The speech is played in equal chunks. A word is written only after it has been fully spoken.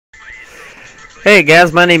Hey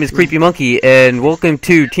guys, my name is Creepy Monkey, and welcome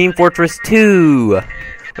to Team Fortress 2.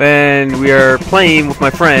 And we are playing with my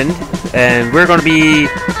friend, and we're gonna be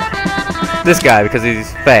this guy because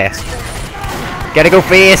he's fast. Gotta go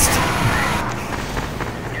fast.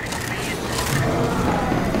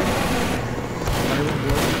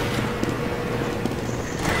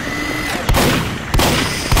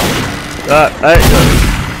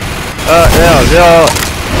 No.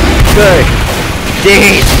 Good.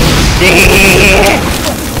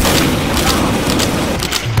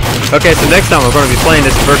 Okay, so next time we're going to be playing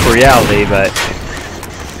this in virtual reality, but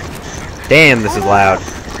damn, this is loud.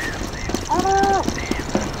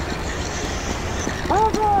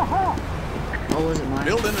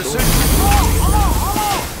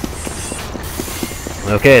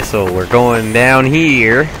 Okay, so we're going down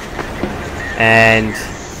here, and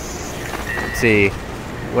let's see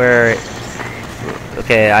where.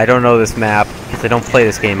 Okay, I don't know this map because I don't play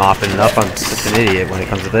this game often enough. I'm just an idiot when it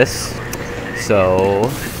comes to this. So,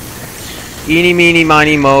 eeny, meeny,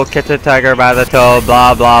 miny, mo, catch a tiger by the toe,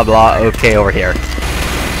 blah, blah, blah. Okay, over here.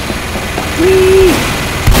 Whee!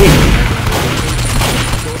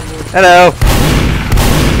 Hello.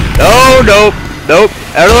 Oh, nope. Nope.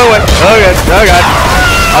 Out of the way. Oh, God. Oh, God.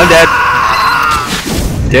 I'm dead.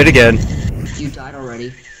 Dead again. You died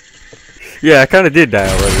already. Yeah, I kind of did die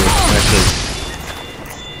already, actually.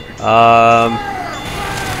 Are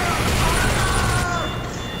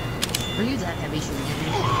you that heavy shooting?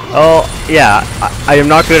 Oh, yeah. I am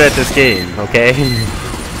not good at this game, okay?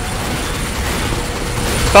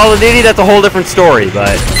 Call of Duty, that's a whole different story,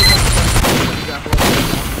 but...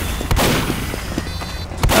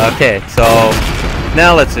 Okay, so...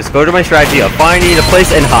 Now let's just go to my strategy of finding a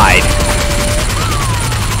place and hide.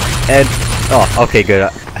 And... Oh, okay,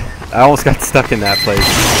 good. I almost got stuck in that place.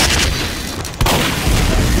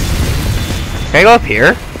 Can I go up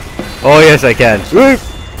here? Oh yes, I can. If you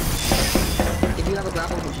have a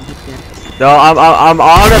grapple hook, you can. No, I'm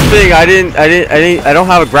on a thing. I don't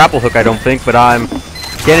have a grapple hook, I don't think, but I'm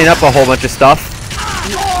getting up a whole bunch of stuff.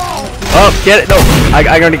 Oh, get it! No,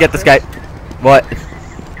 I'm gonna get this guy. What?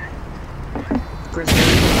 Chris,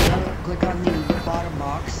 click on the bottom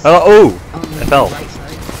box. Oh, I fell. Right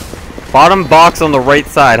side. Bottom box on the right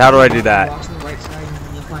side. How do I do that? Box on the right side, and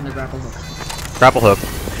then you'll find the grapple hook. Grapple hook.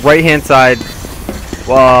 Right hand side.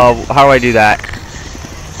 Well, how do I do that?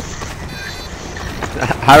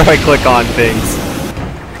 How do I click on things?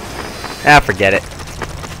 Ah, forget it.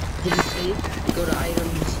 Hit escape, go to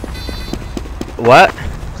items. What?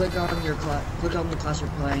 Click on your click on the class you're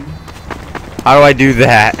playing. How do I do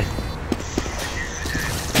that?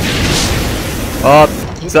 Oh,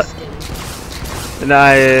 Hit so, escape.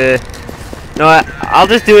 no, I'll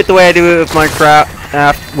just do it the way I do it with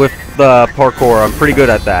Minecraft with the parkour. I'm pretty good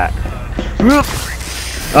at that.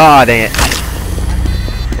 Oh, dang it.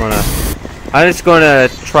 I'm just gonna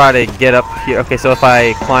try to get up here. Okay, so if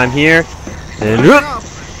I climb here, then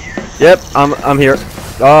yep, I'm here.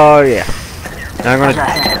 Oh yeah. Now I'm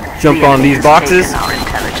gonna jump on these boxes,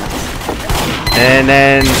 and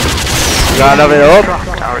then got of it up.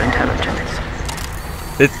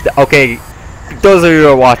 Okay, those of you who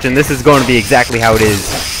are watching, this is going to be exactly how it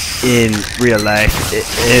is in real life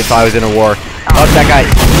if I was in a war. Oh, that guy.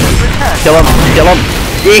 Kill him. Kill him.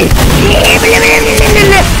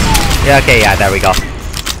 Yeah, okay, yeah, there we go.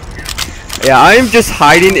 Yeah, I am just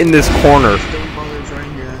hiding in this corner. Don't bother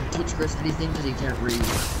trying to teach Chris anything because he can't read.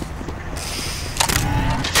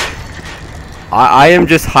 I am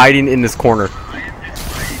just hiding in this corner.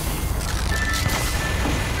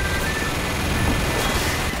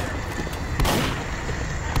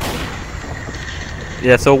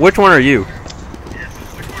 Yeah, so which one are you?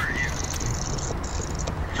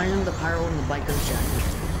 I am the pyro and the biker's jacket.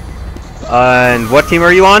 And what team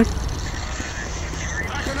are you on?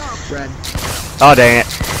 Red. Oh, dang it.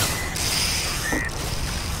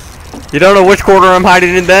 You don't know which corner I'm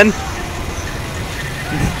hiding in then?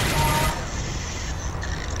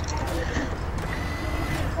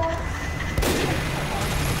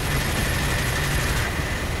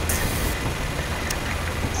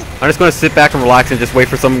 I'm just going to sit back and relax and just wait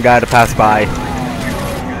for some guy to pass by.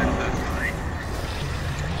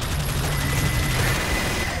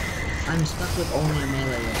 I'm stuck with only a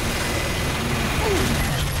melee weapon.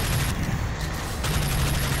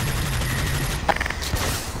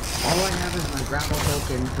 All I have is my grapple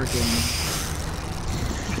hook and freaking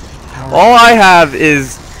power. All I have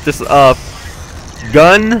is just a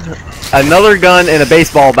gun, another gun, and a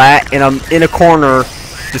baseball bat, and I'm in a corner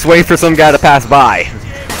just waiting for some guy to pass by.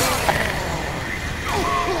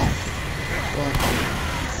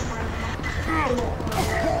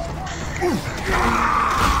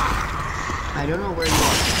 I don't know where you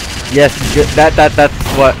are. Yes, that's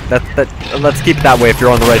what, let's keep it that way if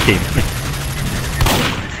you're on the right team.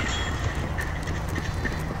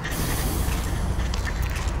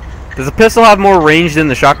 Does the pistol have more range than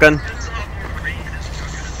the shotgun?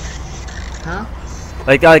 Huh?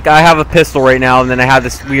 Like I have a pistol right now, and then I have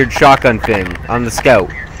this weird shotgun thing on the scout.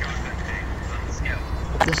 The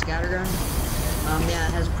scattergun? Yeah,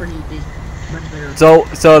 it has pretty much better.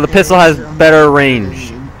 So the pistol has better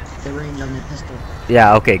range. The range on the pistol.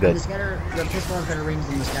 Yeah. Okay. Good. The pistol has better range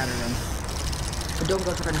than the scattergun. But don't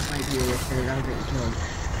go trying to snipe you with it. That'll get you killed.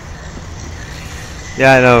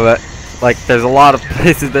 Yeah, I know, but like, there's a lot of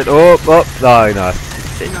places that. Oh no,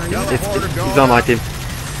 he's on my team.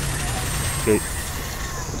 Okay.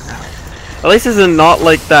 At least it's not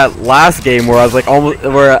like that last game where I was like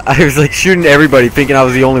where I was like shooting everybody, thinking I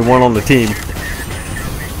was the only one on the team.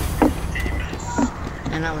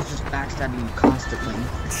 And I was just backstabbing you constantly.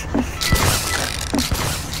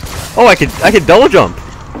 Oh, I could double jump.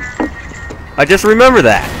 I just remember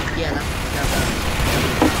that. Yeah,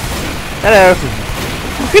 Hello.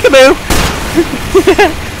 Peekaboo.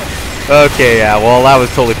 Okay, yeah. Well, that was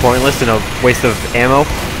totally pointless and a waste of ammo.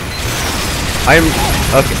 I'm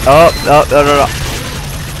okay. Oh, no.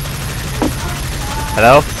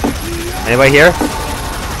 Hello? Anybody here?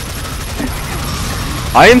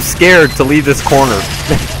 I am scared to leave this corner.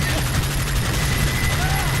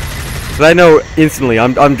 But I know instantly.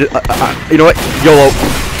 I'm just. You know what? YOLO.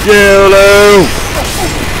 YOLO.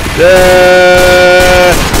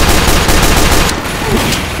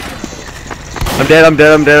 I'm dead. I'm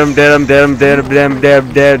dead. I'm dead. I'm dead. I'm dead. I'm dead. I'm dead.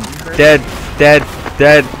 I'm dead. Dead. Dead.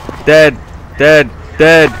 Dead. Dead. Dead.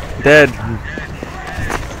 Dead, dead.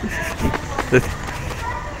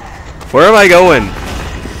 Where am I going?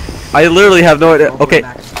 I literally have no idea. Okay,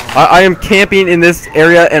 I am camping in this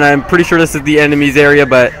area, and I'm pretty sure this is the enemy's area,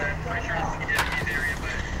 but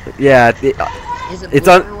yeah, it's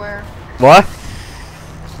on. Everywhere? What?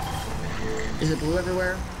 Is it blue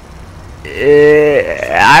everywhere?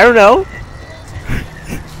 I don't know.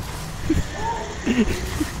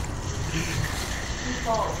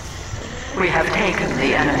 We have taken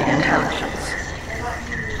the enemy intelligence.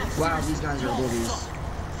 Wow, these guys are oblivious.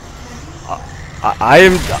 I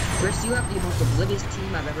am. Chris, you have the most oblivious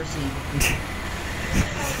team I've ever seen.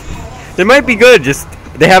 They might be good, just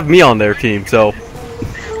they have me on their team, so.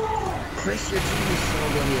 Chris, your team is so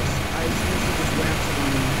oblivious. I seriously just went up to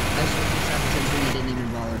them. I seriously tried to they didn't even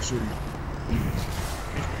bother shooting.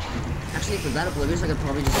 Actually, if they're that oblivious, I could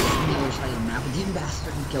probably just go on the other side of the map with you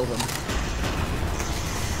bastard and kill them.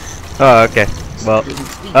 Oh, okay. Well,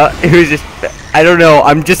 it was just, I don't know,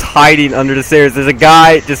 I'm just hiding under the stairs. There's a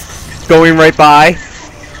guy just going right by.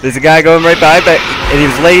 There's a guy going right by, and he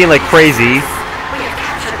was lagging like crazy.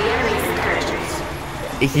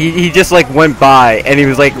 He just like went by, and he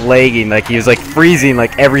was like lagging, like he was like freezing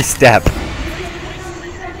like every step.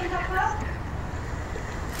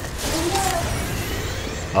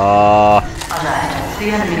 The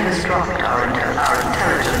enemy has dropped our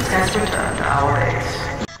intelligence has returned to our base.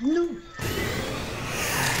 No.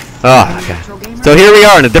 Oh, okay. So here we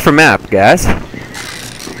are on a different map, guys.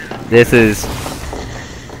 This is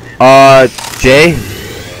Jay.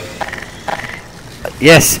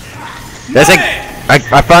 Yes. That's like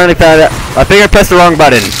I finally found it. I think I pressed the wrong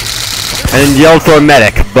button and yelled for a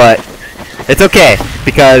medic, but it's okay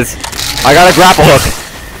because I got a grapple hook.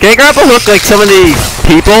 Can I grapple hook like some of the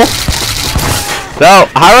people? No.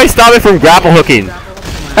 How do I stop it from grapple hooking?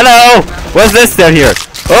 Hello. What's this down here?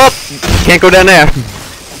 Oh, can't go down there.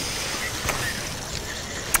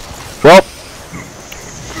 Well,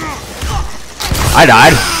 I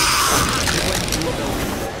died.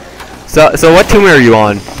 So what tomb are you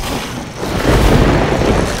on?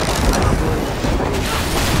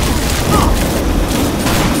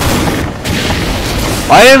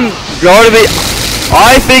 I am going to be.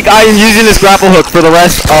 I think I am using this grapple hook for the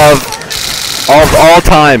rest of all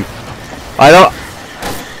time. I don't.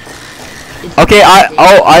 Okay,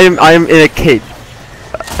 I am in a cage.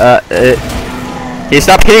 Can you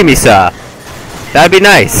stop hitting me, sir? That'd be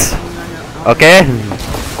nice. Okay.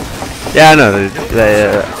 Yeah, no.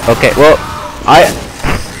 Okay. Well,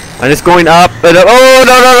 I'm just going up. And up. Oh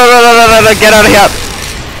no! Get out of here!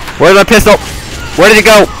 Where's my pistol? Where did it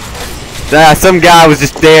go? Some guy was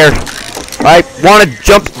just there. I want to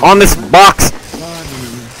jump on this box.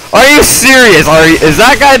 Are you serious? Is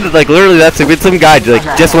that guy like literally? That's some guy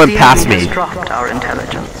like just went past me.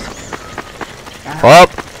 Well,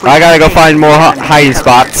 I gotta go find more hiding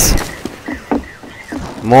spots.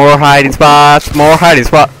 More hiding spots. More hiding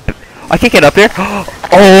spots. I can't get up there. Oh,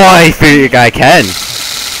 I think I can.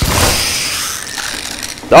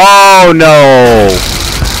 Oh no!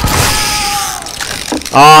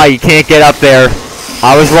 Ah, you can't get up there.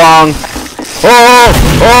 I was wrong. Oh,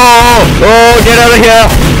 get out of here!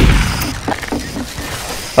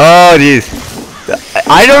 Oh, jeez.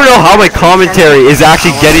 I don't know how my commentary is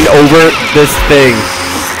actually getting over this thing.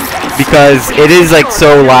 Because it is like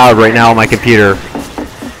so loud right now on my computer.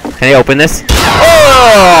 Can I open this?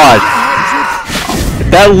 Oh!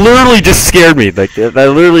 That literally just scared me. Like, that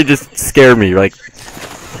literally just scared me. Like,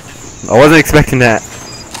 I wasn't expecting that.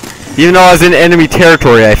 Even though I was in enemy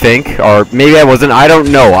territory, I think. Or maybe I wasn't. I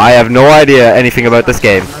don't know. I have no idea anything about this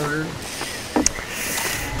game.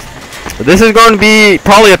 But this is going to be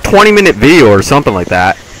probably a 20-minute video or something like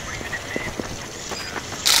that.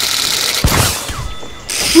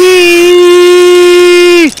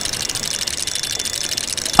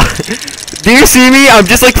 Do you see me? I'm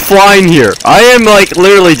just like flying here. I am like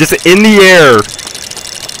literally just in the air.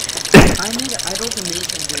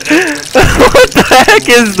 What the heck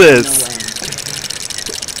is this?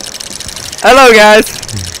 Hello guys.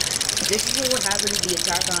 This is what would happen if the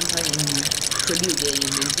Attack on Titan tribute game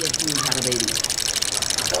and TF2 had a baby.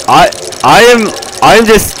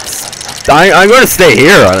 I'm going to stay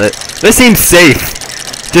here on it. This seems safe.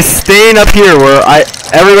 Just staying up here where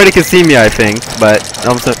everybody can see me, I think. But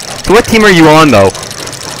so what team are you on though?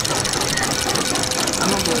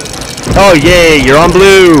 I'm on blue. Oh yay, you're on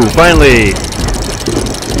blue, finally.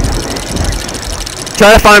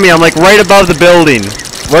 Try to find me. I'm like right above the building.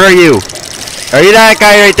 Where are you? Are you that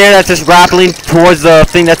guy right there that's just grappling towards the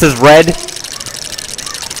thing that says red?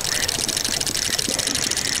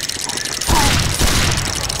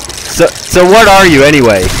 So what are you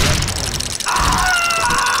anyway?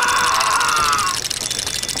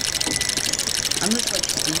 I'm just like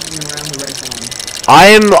speeding around the red zone.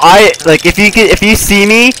 If you see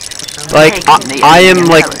me, like I am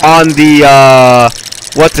like on the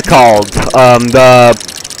what's it called?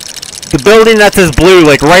 The building that says blue,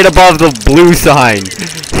 like right above the blue sign.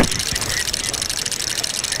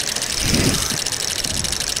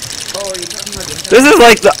 Oh, you're talking about this? This is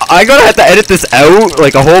like I'm gonna have to edit this out,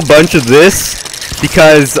 like a whole bunch of this,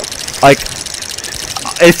 because like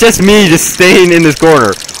it's just me just staying in this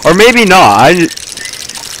corner, or maybe not.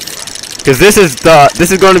 Because this is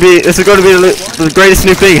going to be the greatest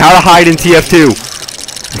new thing: how to hide in TF2.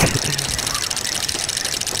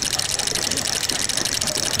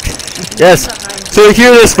 Yes. So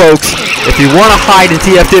hear this, folks. If you want to hide in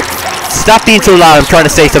TF2, stop being so loud. I'm trying to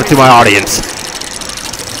say something to my audience.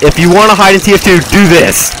 If you want to hide in TF2, do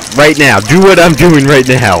this right now. Do what I'm doing right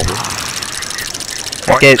now.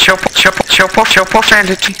 Okay. Chill,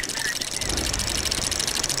 sanity.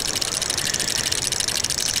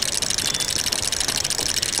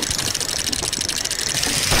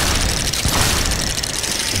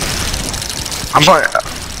 I'm sorry.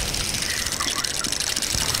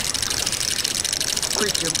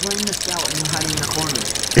 Chris, you're playing the scout and you're hiding in a corner.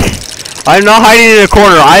 I'm not hiding in a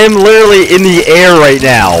corner. I am literally in the air right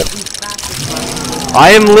now.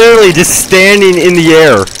 I am literally just standing in the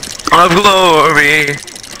air. Of glory.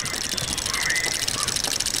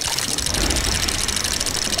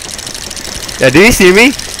 Yeah, do you see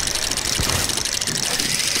me?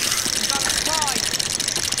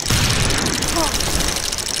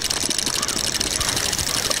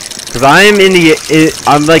 Cause I'm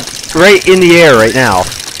I'm like right in the air right now.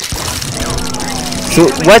 So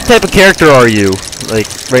what type of character are you, like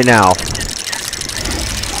right now?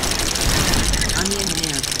 I'm the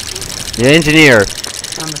engineer. The engineer.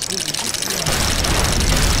 I'm the speaker.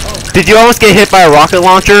 Did you almost get hit by a rocket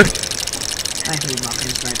launcher? I hate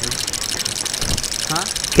rocket snipers. Huh?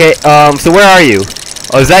 Okay, so where are you?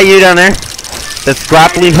 Oh, is that you down there? That's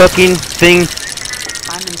grappling hooking thing?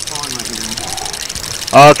 I'm in spawn right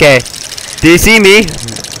now. Okay. Do you see me?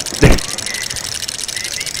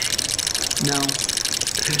 No.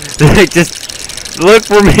 Just look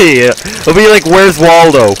for me. It'll be like, where's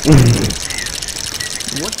Waldo?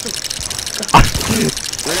 What the?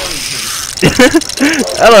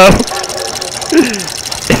 Hello.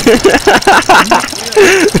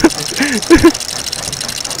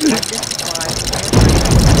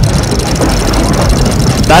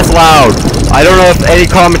 That's loud. I don't know if any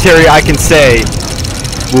commentary I can say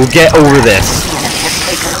will get over this.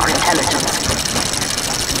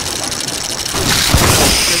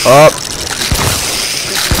 Up.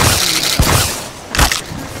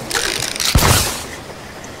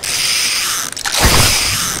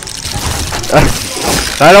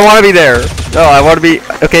 I don't want to be there. No, I want to be...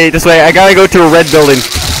 Okay, this way. I gotta go to a red building.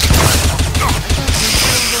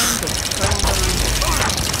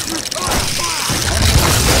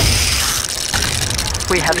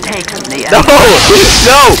 We have taken the No!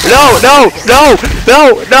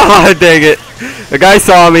 Dang it! The guy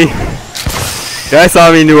saw me.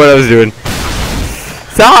 Knew what I was doing.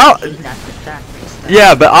 So how?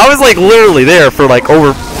 Yeah, but I was like literally there for like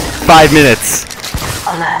over 5 minutes.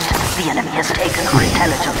 Alert. The enemy has taken our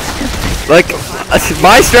intelligence. Like,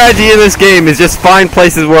 my strategy in this game is just find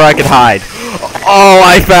places where I can hide. Oh,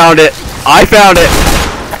 I found it.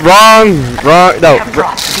 Wrong, no. We have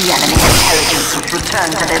brought the enemy intelligence to return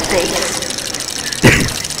to their base.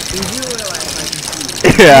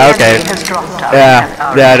 Yeah, The okay. enemy has dropped our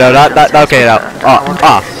Yeah, no, not, okay, no. Come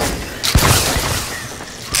on,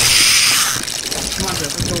 bro,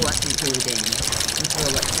 let's go watch me play the game. Let's go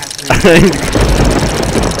let Catherine.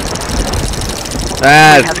 We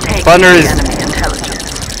have taken Thunder the is enemy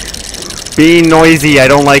intelligence. being noisy. I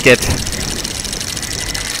don't like it.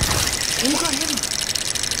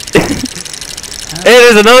 Hey,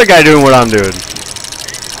 there's another guy doing what I'm doing.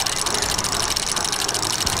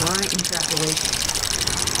 Alright, ejaculation.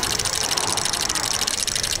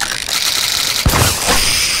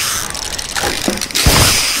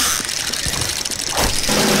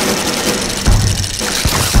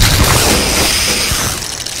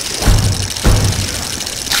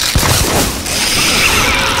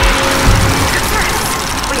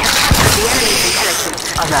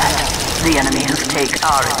 Alert. The enemy has taken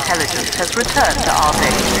our intelligence has returned to our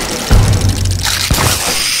base.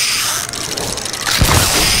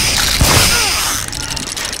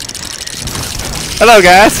 Hello,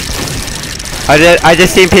 guys. I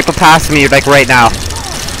just seen people pass me like right now,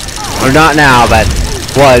 or not now, but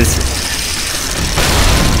was.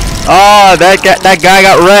 Oh, that guy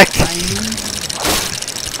got wrecked.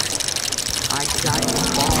 I died in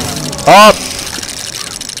the ball. Oh.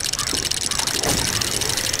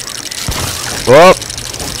 Whoop.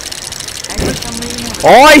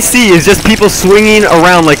 All I see is just people swinging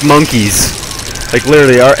around like monkeys. Like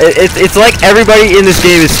literally, it's like everybody in this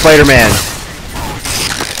game is Spider-Man.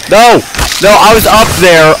 No, I was up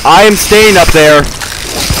there. I am staying up there.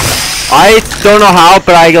 I don't know how,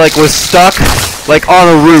 but I like was stuck like on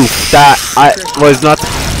a roof that I was not.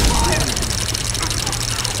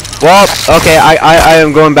 Well, okay, I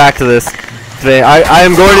am going back to this today. I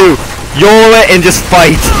am going to YOLO it and just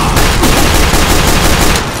fight.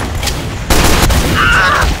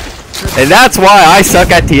 And that's why I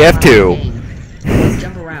suck at TF2.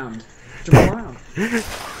 Jump around. Jump around.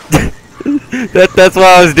 That's what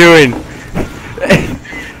I was doing.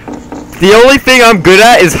 The only thing I'm good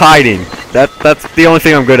at is hiding. That's the only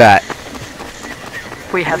thing I'm good at.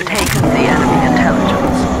 We have taken the enemy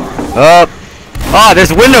intelligence.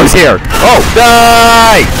 There's windows here. Oh,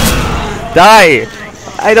 die!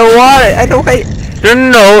 I don't want it. I don't wait.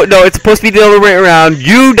 No, it's supposed to be the other way around.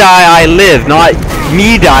 You die, I live, not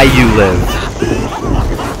me die, you live.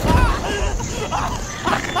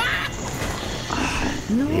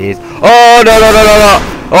 Jeez. Oh, no.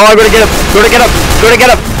 Oh, I'm gonna get him. Go to get him.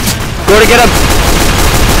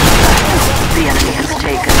 The enemy has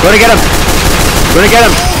taken. Go to get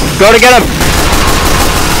him.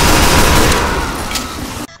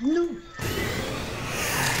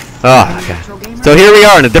 Oh, okay. So here we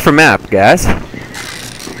are on a different map, guys.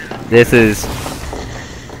 This is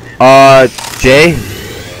Jay.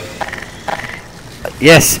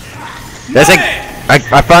 Yes. That's like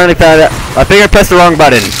I finally found it. I think I pressed the wrong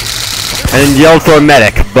button and yelled for a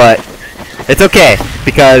medic, but it's okay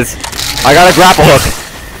because I got a grapple hook.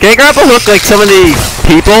 Can I grapple hook like some of the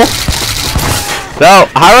people? No.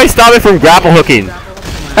 How do I stop it from grapple hooking?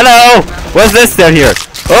 Hello. What's this down here?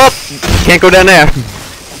 Oh, can't go down there.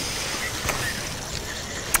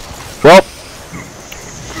 Well,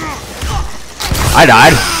 I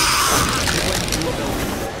died.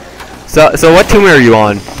 So what tumor are you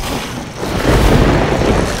on?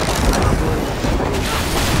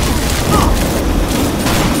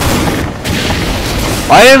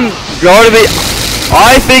 I am going to be.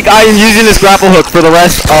 I think I am using this grapple hook for the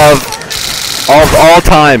rest of all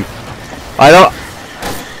time. I don't.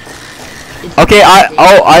 Okay,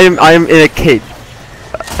 I am in a cage.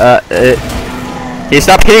 Can you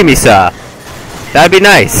stop hitting me, sir? That'd be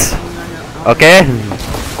nice. Okay.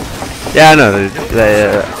 Yeah, no.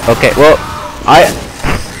 Okay. Well,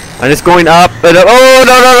 I'm just going up and up. Oh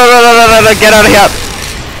no! Get out of here!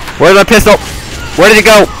 Where's my pistol? Where did it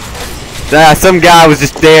go? Some guy was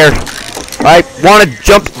just there. I want to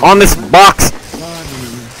jump on this box.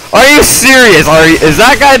 Are you serious? Is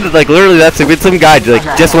that guy like literally? That's some guy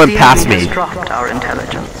like just went past me. Our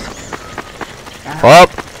intelligence. Oh,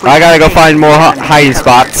 I gotta go find more hiding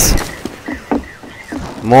spots.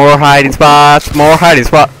 More hiding spots.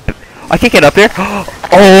 I can't get up there. Oh,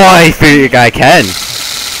 I think I can.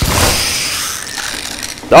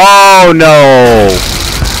 Oh no!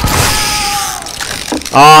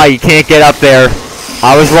 Ah, you can't get up there.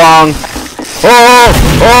 I was wrong. Oh,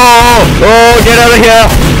 get out of here!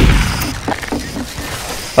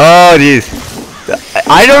 Oh, jeez.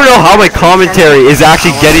 I don't know how my commentary is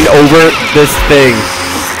actually getting over this thing.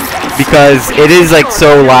 Because it is like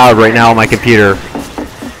so loud right now on my computer.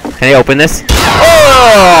 Can I open this?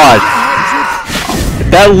 Oh!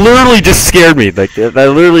 That literally just scared me. Like, that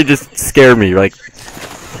literally just scared me. Like,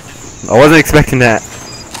 I wasn't expecting that.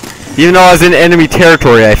 Even though I was in enemy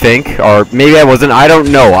territory, I think. Or maybe I wasn't. I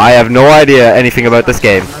don't know. I have no idea anything about this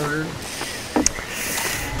game.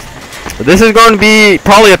 But this is going to be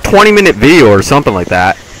probably a 20-minute video or something like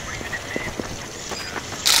that.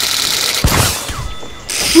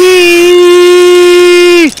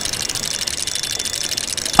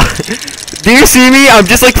 Do you see me? I'm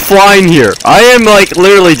just like flying here. I am like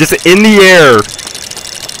literally just in the air.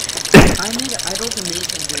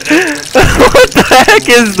 What the heck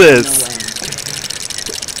is this?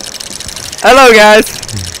 Hello guys.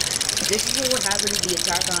 This is what would happen if the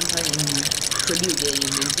Attack on Titan tribute game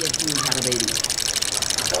and TF2 had a baby.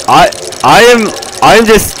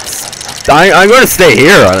 I'm going to stay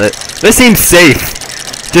here on it. This seems safe.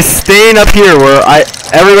 Just staying up here where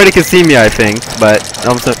everybody can see me, I think. But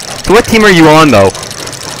so what team are you on though?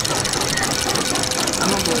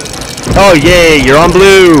 I'm on blue. Oh yay, you're on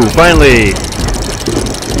blue, finally.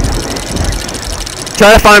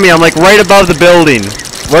 Try to find me. I'm like right above the building.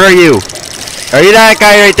 Where are you? Are you that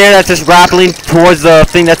guy right there that's just grappling towards the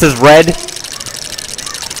thing that says red?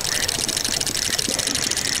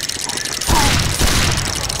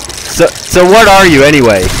 So what are you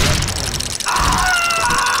anyway?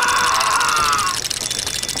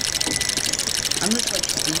 I'm just like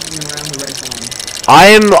speeding around the red zone.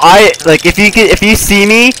 If you see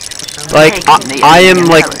me, like I am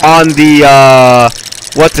like on the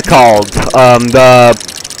what's it called?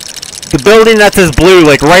 The building that says blue,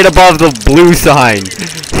 like right above the blue sign.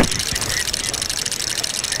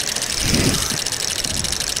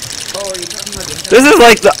 Oh, are you talking about this? This is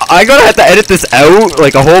like I'm gonna have to edit this out,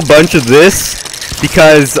 like a whole bunch of this,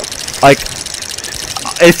 because like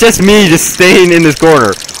it's just me just staying in this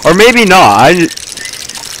corner, or maybe not.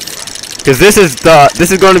 Because this is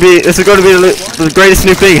going to be the greatest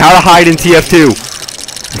new thing: how to hide in TF2.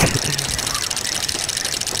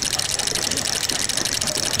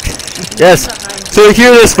 Yes. So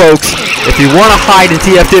hear this, folks. If you want to hide in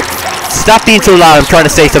TF2, stop being so loud. I'm trying to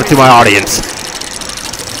say something to my audience.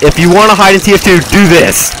 If you want to hide in TF2, do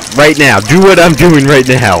this right now. Do what I'm doing right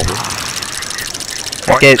now.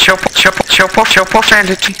 Okay. Chill,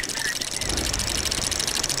 sanity.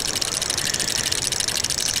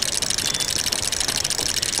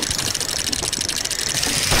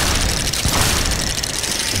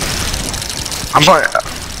 I'm sorry.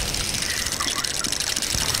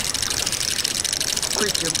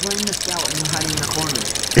 Chris, you're playing the scout and you're hiding in a corner.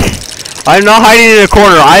 I'm not hiding in a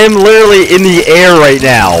corner. I am literally in the air right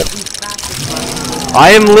now.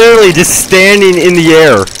 I am literally just standing in the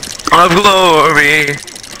air. Of glory.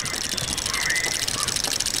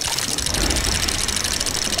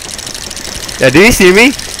 Yeah, do you see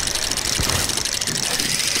me?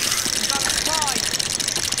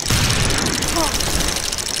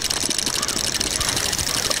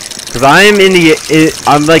 Cause I'm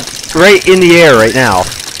I'm like right in the air right now.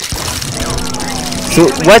 So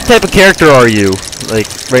what type of character are you, like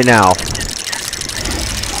right now?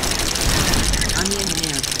 I'm the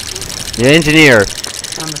engineer. The engineer.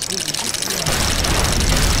 On the speed.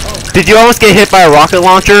 Did you almost get hit by a rocket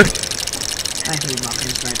launcher? I hate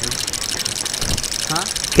rocket snipers. Huh?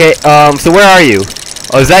 Okay, so where are you?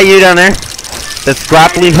 Oh, is that you down there? That's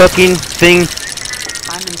grappling hooking thing?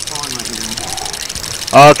 I'm in spawn right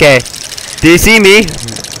now. Okay. Do you see me?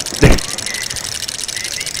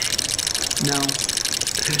 No.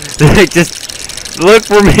 Just look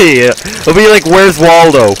for me. It'll be like, where's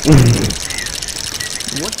Waldo?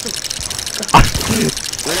 What the?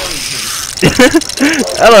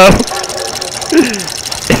 Hello.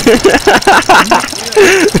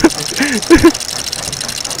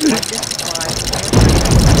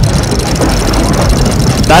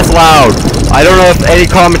 That's loud. I don't know if any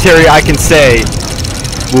commentary I can say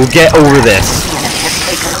will get over this.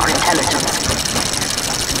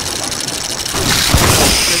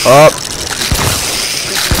 Up.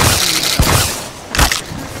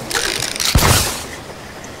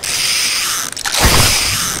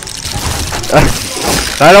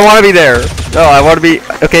 I don't want to be there. No, I want to be...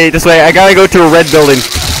 Okay, this way. I gotta go to a red building.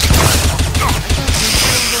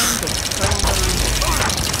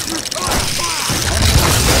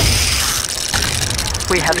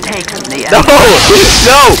 We have taken the No!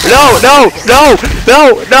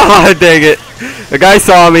 Dang it! The guy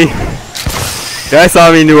saw me.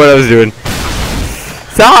 Knew what I was doing.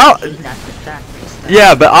 So how?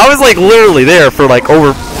 Yeah, but I was like literally there for like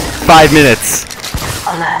over 5 minutes.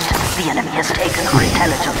 Alert. The enemy has taken our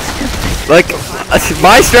intelligence. Like,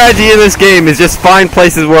 my strategy in this game is just find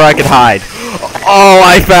places where I can hide. Oh,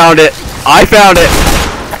 I found it.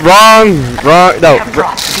 Wrong, no. We have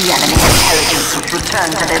brought the enemy intelligence to return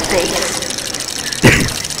to their base.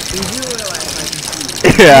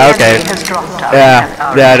 Yeah, The okay. enemy has dropped our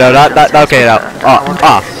Yeah, no, not, okay, no. Come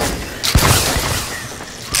on,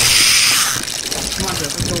 bro,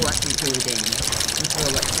 let's go watch me play the game. Let's go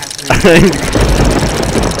like Catherine.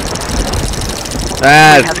 We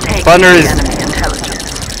have taken Thunder the is enemy intelligence.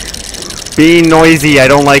 being noisy. I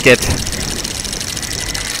don't like it.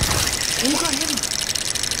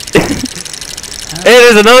 Hey,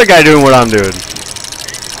 there's another guy doing what I'm doing.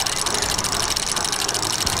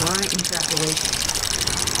 Alright, ejaculation.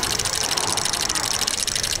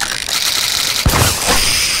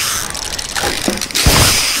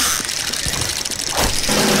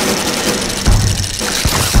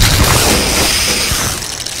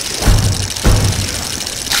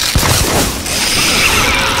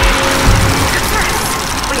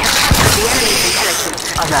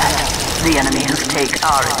 Alert. The enemy has taken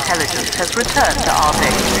our intelligence has returned to our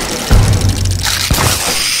base.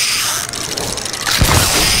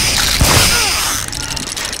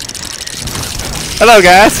 Hello,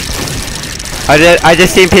 guys. I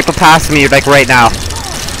just seen people pass me like right now,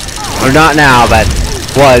 or not now, but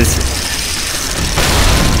was.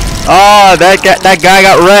 Oh, that guy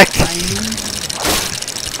got wrecked.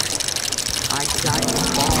 I died.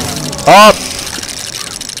 Oh.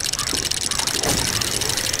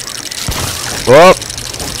 Whoop.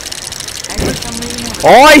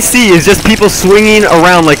 All I see is just people swinging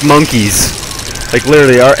around like monkeys. Like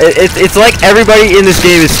literally, it's like everybody in this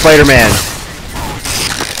game is Spider-Man.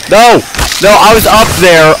 No, I was up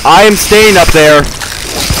there. I am staying up there.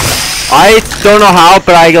 I don't know how,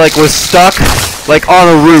 but I like was stuck like on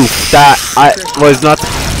a roof that I was not.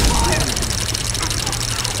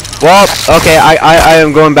 Well, okay, I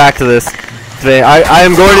am going back to this today. I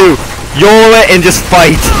am going to YOLO it and just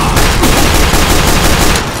fight.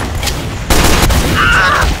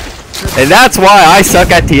 And that's why I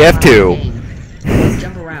suck at TF2.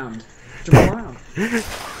 Jump around. Jump around.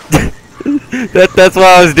 That's what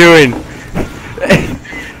I was doing.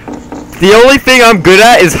 The only thing I'm good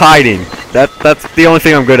at is hiding. That's the only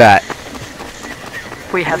thing I'm good at.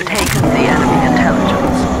 We have taken the enemy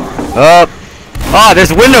intelligence. Oh,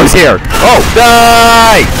 there's windows here. Oh,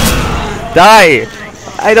 die!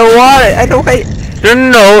 I don't want it. I don't wait.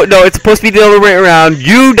 No, it's supposed to be the other way around.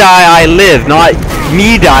 You die, I live, not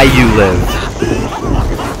me die, you live.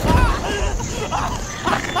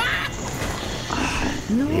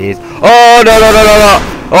 Jeez. Oh, no.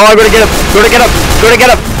 Oh, I'm gonna get him. Go to get him.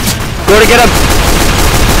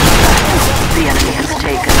 The enemy has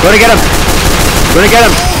taken. Go to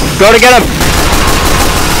get him.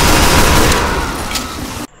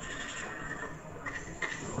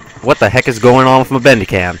 What the heck is going on with my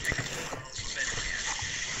Bandicam?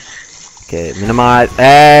 Okay, minimize,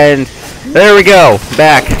 and there we go,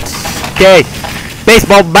 back. Okay,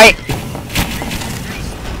 baseball bat.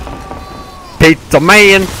 Pizza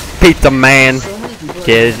man.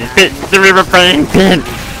 Kids, the river front.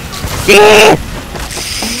 Yeah!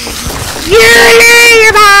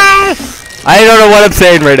 I don't know what I'm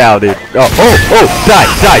saying right now, dude. Oh,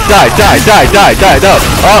 die, no.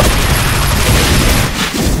 Oh.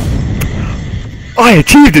 I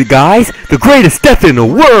achieved it, guys! The greatest death in the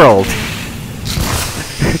world!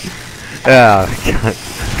 Oh, God.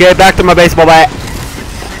 Okay, back to my baseball bat.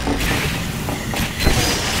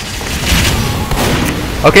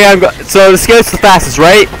 Okay, so the Scout's the fastest,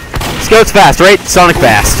 right? Scout's fast, right? Sonic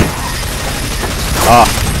fast. Oh,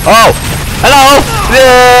 hello!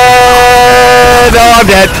 No, I'm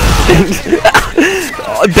dead.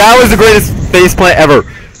 That was the greatest faceplant ever.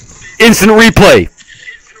 Instant replay.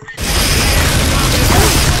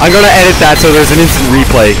 I'm gonna edit that so there's an instant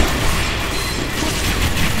replay.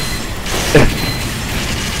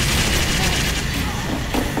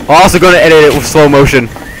 I'm also gonna edit it with slow motion.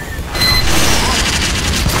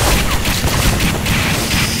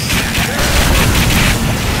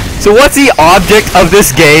 So what's the object of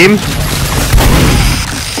this game?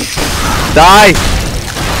 Die!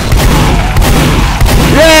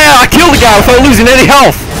 Yeah, I killed the guy without losing any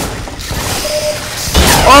health.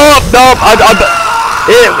 Oh no!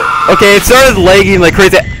 Okay, it started lagging like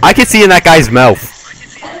crazy. I can see in that guy's mouth.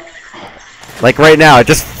 Like right now, it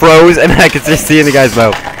just froze, and I can just see in the guy's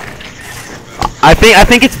mouth. I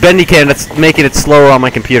think it's Bendycan that's making it slower on my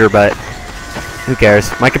computer, but who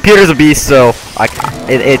cares? My computer's a beast, so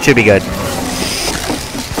it should be good.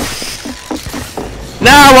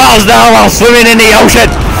 Narwhals, narwhals swimming in the ocean.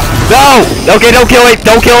 No. Okay, don't kill me.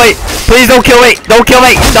 Don't kill me. Please don't kill me. Don't kill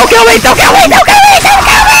me. Don't kill me. Don't kill me. Don't kill me. Don't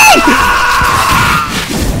kill me.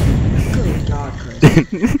 Good God, Chris.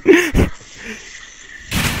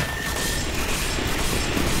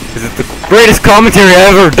 This is the greatest commentary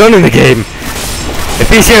I've ever done in the game. If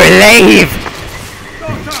he's here, leave!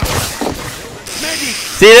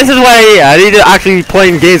 See, this is why I need to actually be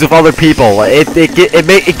playing games with other people. It gives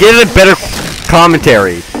it better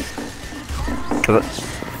commentary.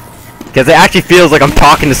 Because it actually feels like I'm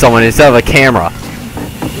talking to someone instead of a camera.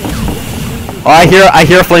 Oh, I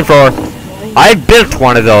hear a flamethrower. I built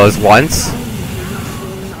one of those once.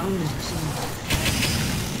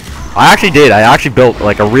 I actually did. I actually built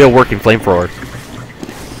like a real working flamethrower.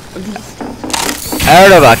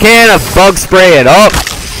 Out of a can of bug spray and up.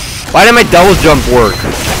 Why did my double jump work?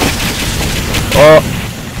 Oh.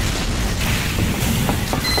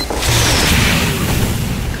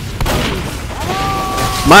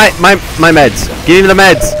 My meds. Give me the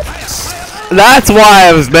meds. That's why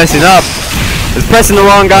I was messing up. I was pressing the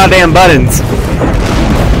wrong goddamn buttons.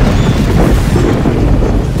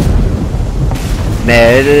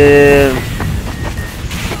 Med.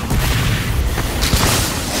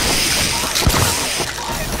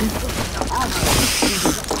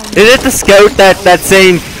 Is it the scout that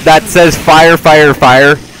says fire, fire,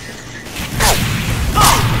 fire?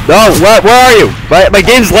 No, what? Where are you? My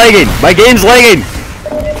game's lagging. My game's lagging.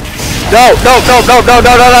 No, no, no, no, no,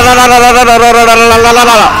 no, no, no, no, no, no, no, no, no, no, no, no, no,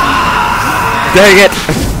 no. Dang it.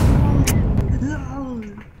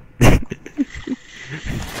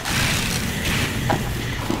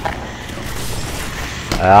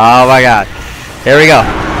 Oh my god. Here we go.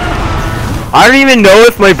 I don't even know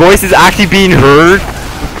if my voice is actually being heard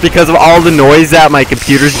because of all the noise that my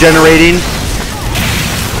computer's generating.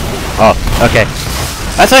 Oh, okay.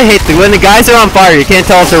 That's what I hate. When the guys are on fire, you can't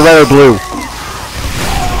tell if they're red or blue.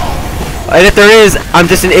 And if there is, I'm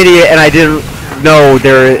just an idiot and I didn't know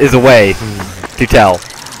there is a way to tell.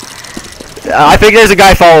 I think there's a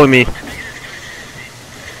guy following me.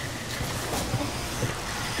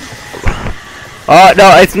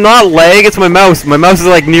 No, it's not lag, it's my mouse. My mouse is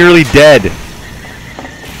like nearly dead.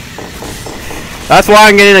 That's why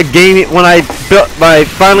I'm getting a game when I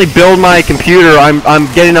finally build my computer. I'm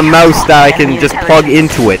getting a mouse that I can just plug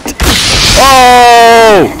into it.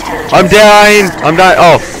 Oh! I'm dying. I'm dying.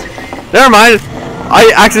 Oh, never mind.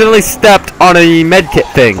 I accidentally stepped on a medkit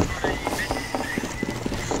thing.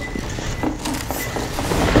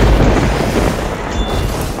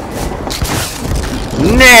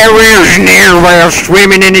 Narwhals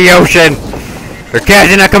swimming in the ocean. They're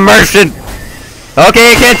catching a commotion. Okay,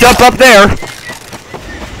 you can't jump up there.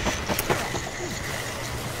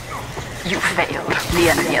 You failed. The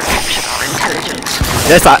enemy has captured our intelligence.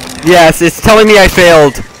 Yes, it's telling me I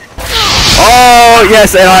failed. Oh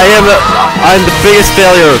yes, and I'm the biggest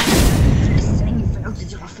failure.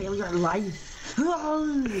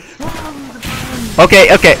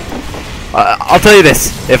 Okay, okay. I'll tell you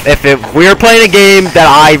this: if we were playing a game that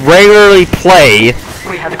I regularly play,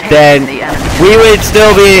 then we would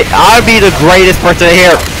still be. I'd be the greatest person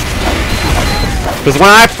here. Because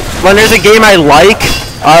when there's a game I like,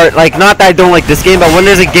 or like not that I don't like this game, but when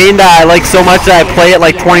there's a game that I like so much that I play it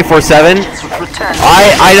like 24/7,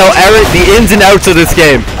 I know the ins and outs of this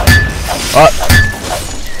game.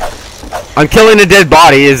 I'm killing a dead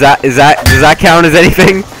body. Does that count as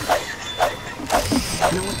anything?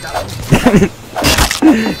 We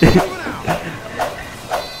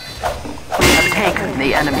have taken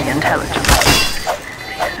the enemy intelligence.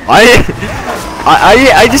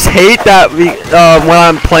 I just hate that when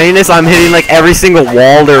I'm playing this, I'm hitting like every single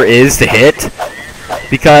wall there is to hit,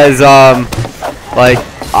 because like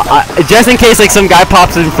just in case like some guy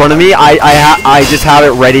pops in front of me, I just have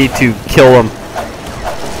it ready to kill him.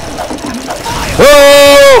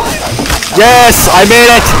 Oh! Yes, I made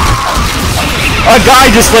it. A guy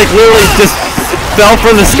just like literally just fell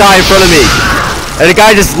from the sky in front of me, and a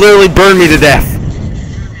guy just literally burned me to death.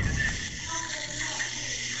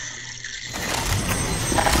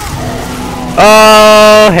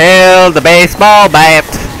 Oh, hail the baseball bat.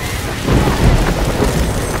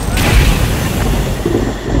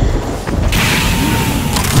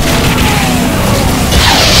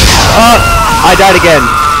 I died again.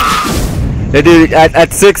 Hey, dude,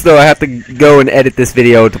 at 6 though, I have to go and edit this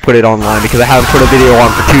video to put it online because I haven't put a video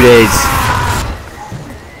on for 2 days.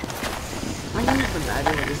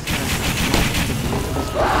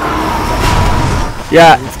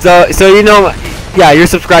 Yeah, so you know, Yeah, you're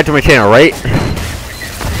subscribed to my channel, right?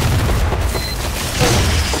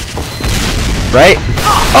 Right?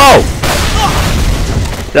 Oh!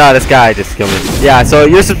 Ah, this guy just killed me. Yeah, so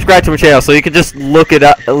you're subscribed to my channel, so you can just look it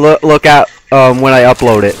up, look out when I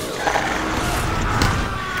upload it.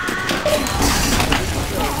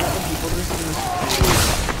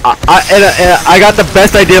 I got the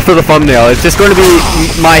best idea for the thumbnail. It's just going to be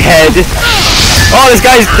my head. Oh, this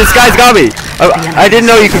guy's got me. I didn't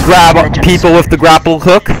know you could grab people with the grapple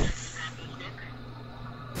hook.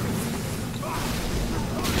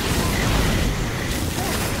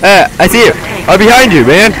 I see you. I'm behind you,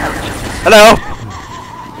 man. Hello.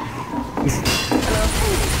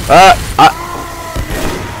 Well,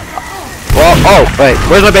 oh, wait.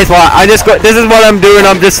 Where's my baseball? This is what I'm doing.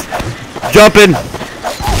 I'm just jumping.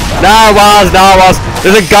 Nah, Woz.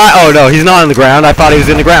 There's a guy. Oh no, he's not on the ground. I thought he was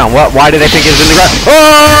in the ground. What? Why did I think he was in the ground?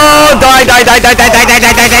 Oh! Die!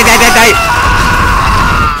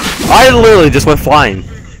 I literally just went flying.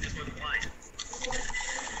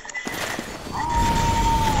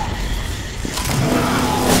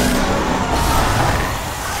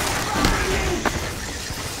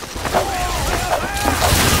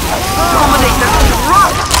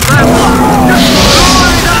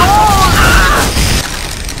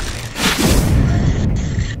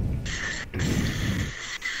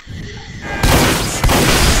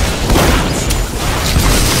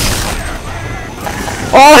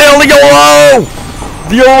 All hail the YOLO!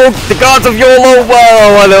 The gods of YOLO!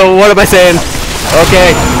 Whoa, what am I saying?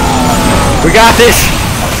 Okay. We got this!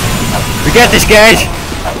 We got this, guys!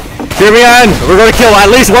 Cheer me on! We're gonna kill at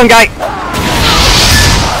least one guy!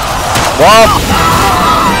 Well,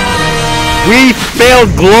 we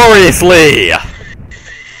failed gloriously!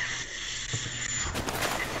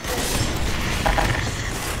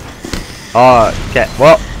 Okay,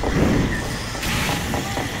 well...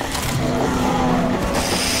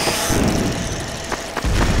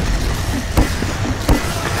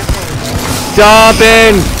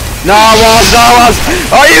 Jumping! Narwhals!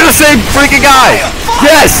 Are you the same freaking guy?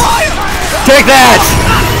 Yes! Take that!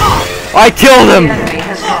 I killed him!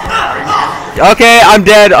 Okay, I'm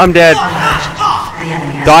dead.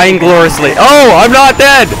 Dying gloriously. Oh, I'm not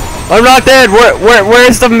dead!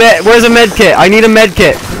 Where's the med kit? I need a med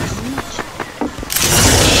kit.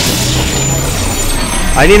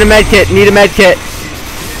 Need a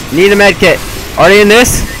med kit. Are they in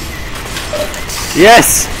this?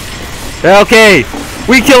 Yes! Okay,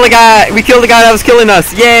 we killed the guy that was killing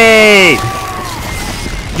us. Yay!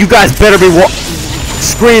 You guys better be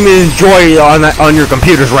screaming joy on your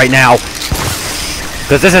computers right now,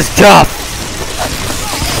 because this is tough.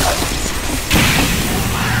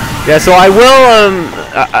 Yeah, so I will.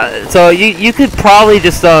 So you could probably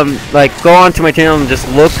just like go onto my channel and just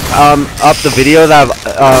look up the video that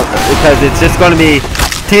because it's just going to be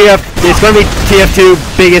It's going to be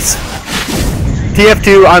TF2 biggest.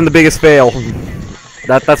 TF2 on the biggest fail.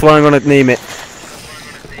 That's what I'm gonna name it.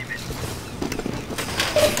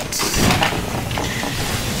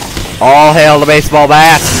 All hail the baseball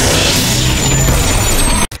bat.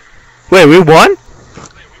 Wait, we won?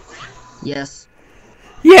 Yes.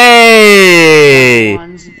 Yay!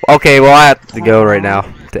 Okay, well I have to go right now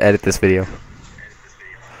to edit this video.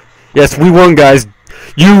 Yes, we won, guys.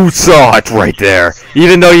 You saw it right there.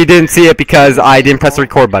 Even though you didn't see it because I didn't press the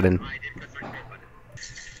record button.